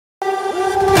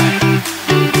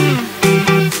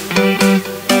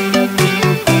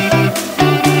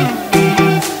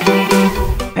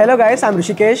Hello guys, I'm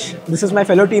Rishikesh. This is my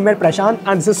fellow teammate Prashant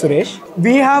and this is Suresh.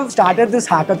 We have started this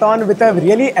hackathon with a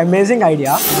really amazing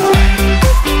idea.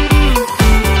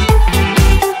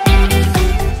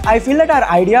 I feel that our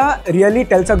idea really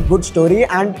tells a good story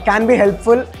and can be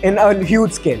helpful in a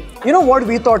huge scale. You know what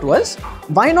we thought was,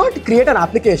 why not create an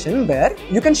application where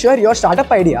you can share your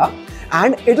startup idea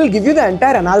and it will give you the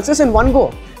entire analysis in one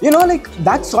go. You know, like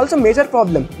that solves a major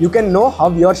problem. You can know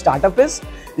how your startup is,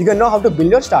 you can know how to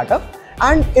build your startup,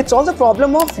 and it solves the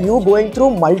problem of you going through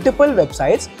multiple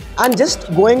websites and just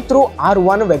going through our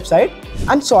one website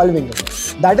and solving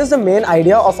it. That is the main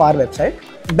idea of our website.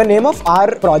 The name of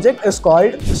our project is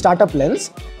called Startup Lens.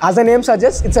 As the name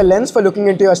suggests, it's a lens for looking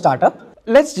into your startup.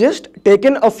 Let's just take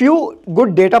in a few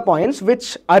good data points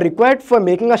which are required for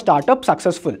making a startup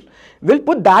successful. We'll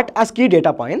put that as key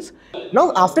data points.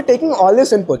 Now, after taking all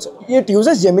these inputs, it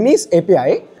uses Gemini's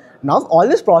API. Now, all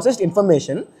this processed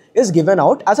information is given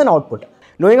out as an output.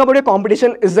 Knowing about your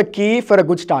competition is the key for a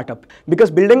good startup because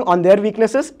building on their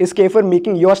weaknesses is key for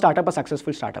making your startup a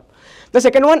successful startup. The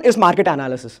second one is market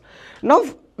analysis. Now,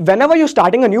 whenever you're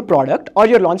starting a new product or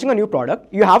you're launching a new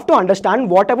product, you have to understand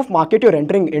what type of market you're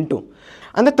entering into.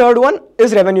 And the third one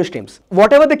is revenue streams.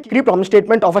 Whatever the key problem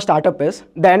statement of a startup is,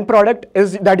 the end product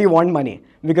is that you want money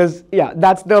because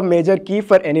that's the major key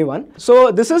for anyone.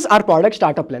 So this is our product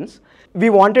Startup Lens. We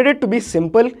wanted it to be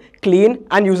simple, clean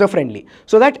and user-friendly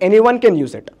so that anyone can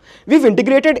use it. We've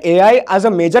integrated AI as a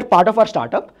major part of our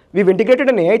startup. We've integrated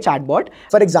an AI chatbot.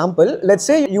 For example, let's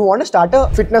say you want to start a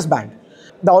fitness band.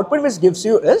 The output which gives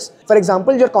you is, for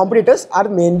example, your competitors are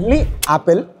mainly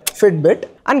Apple, Fitbit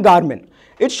and Garmin.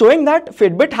 It's showing that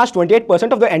Fitbit has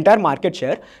 28% of the entire market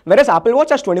share, whereas Apple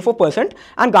Watch has 24%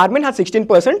 and Garmin has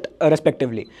 16%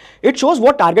 respectively. It shows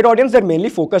what target audience they're mainly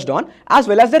focused on as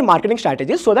well as their marketing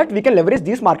strategies so that we can leverage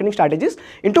these marketing strategies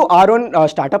into our own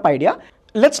startup idea.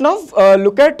 Let's now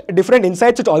look at different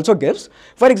insights it also gives.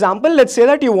 For example, let's say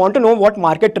that you want to know what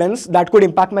market trends that could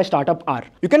impact my startup are.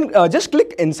 You can just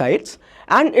click Insights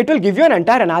and it will give you an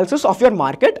entire analysis of your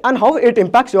market and how it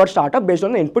impacts your startup based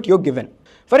on the input you're given.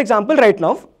 For example, right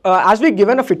now, as we've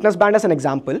given a fitness band as an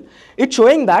example, it's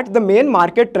showing that the main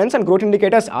market trends and growth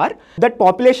indicators are that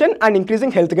population and increasing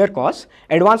healthcare costs,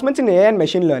 advancements in AI and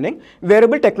machine learning,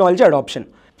 wearable technology adoption.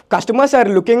 Customers are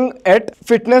looking at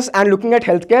fitness and looking at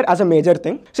healthcare as a major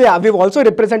thing. So we've also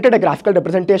represented a graphical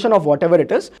representation of whatever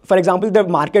it is. For example, the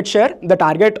market share, the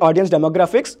target audience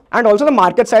demographics, and also the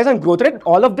market size and growth rate.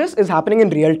 All of this is happening in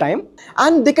real time.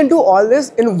 And they can do all this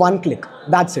in one click.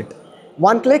 That's it.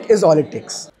 One click is all it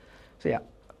takes. So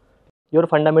your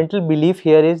fundamental belief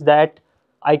here is that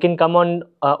I can come on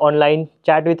online,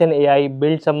 chat with an AI,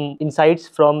 build some insights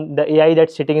from the AI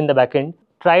that's sitting in the backend,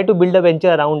 try to build a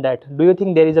venture around that. Do you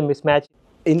think there is a mismatch?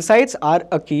 Insights are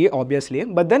a key, obviously,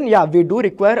 but then we do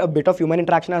require a bit of human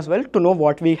interaction as well to know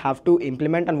what we have to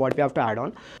implement and what we have to add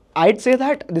on. I'd say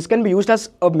that this can be used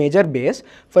as a major base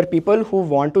for people who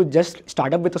want to just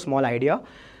start up with a small idea.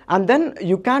 And then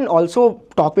you can also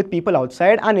talk with people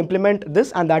outside and implement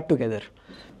this and that together.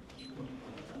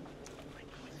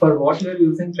 For what you are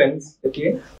using trends,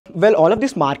 okay? Well, all of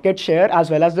this market share as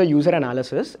well as the user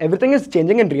analysis, everything is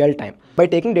changing in real time. By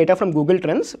taking data from Google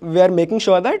Trends, we are making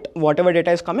sure that whatever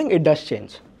data is coming, it does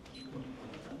change.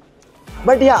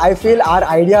 But I feel our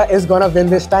idea is gonna win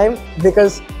this time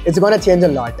because it's gonna change a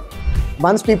lot.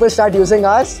 Once people start using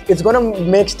us, it's gonna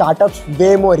make startups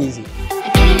way more easy.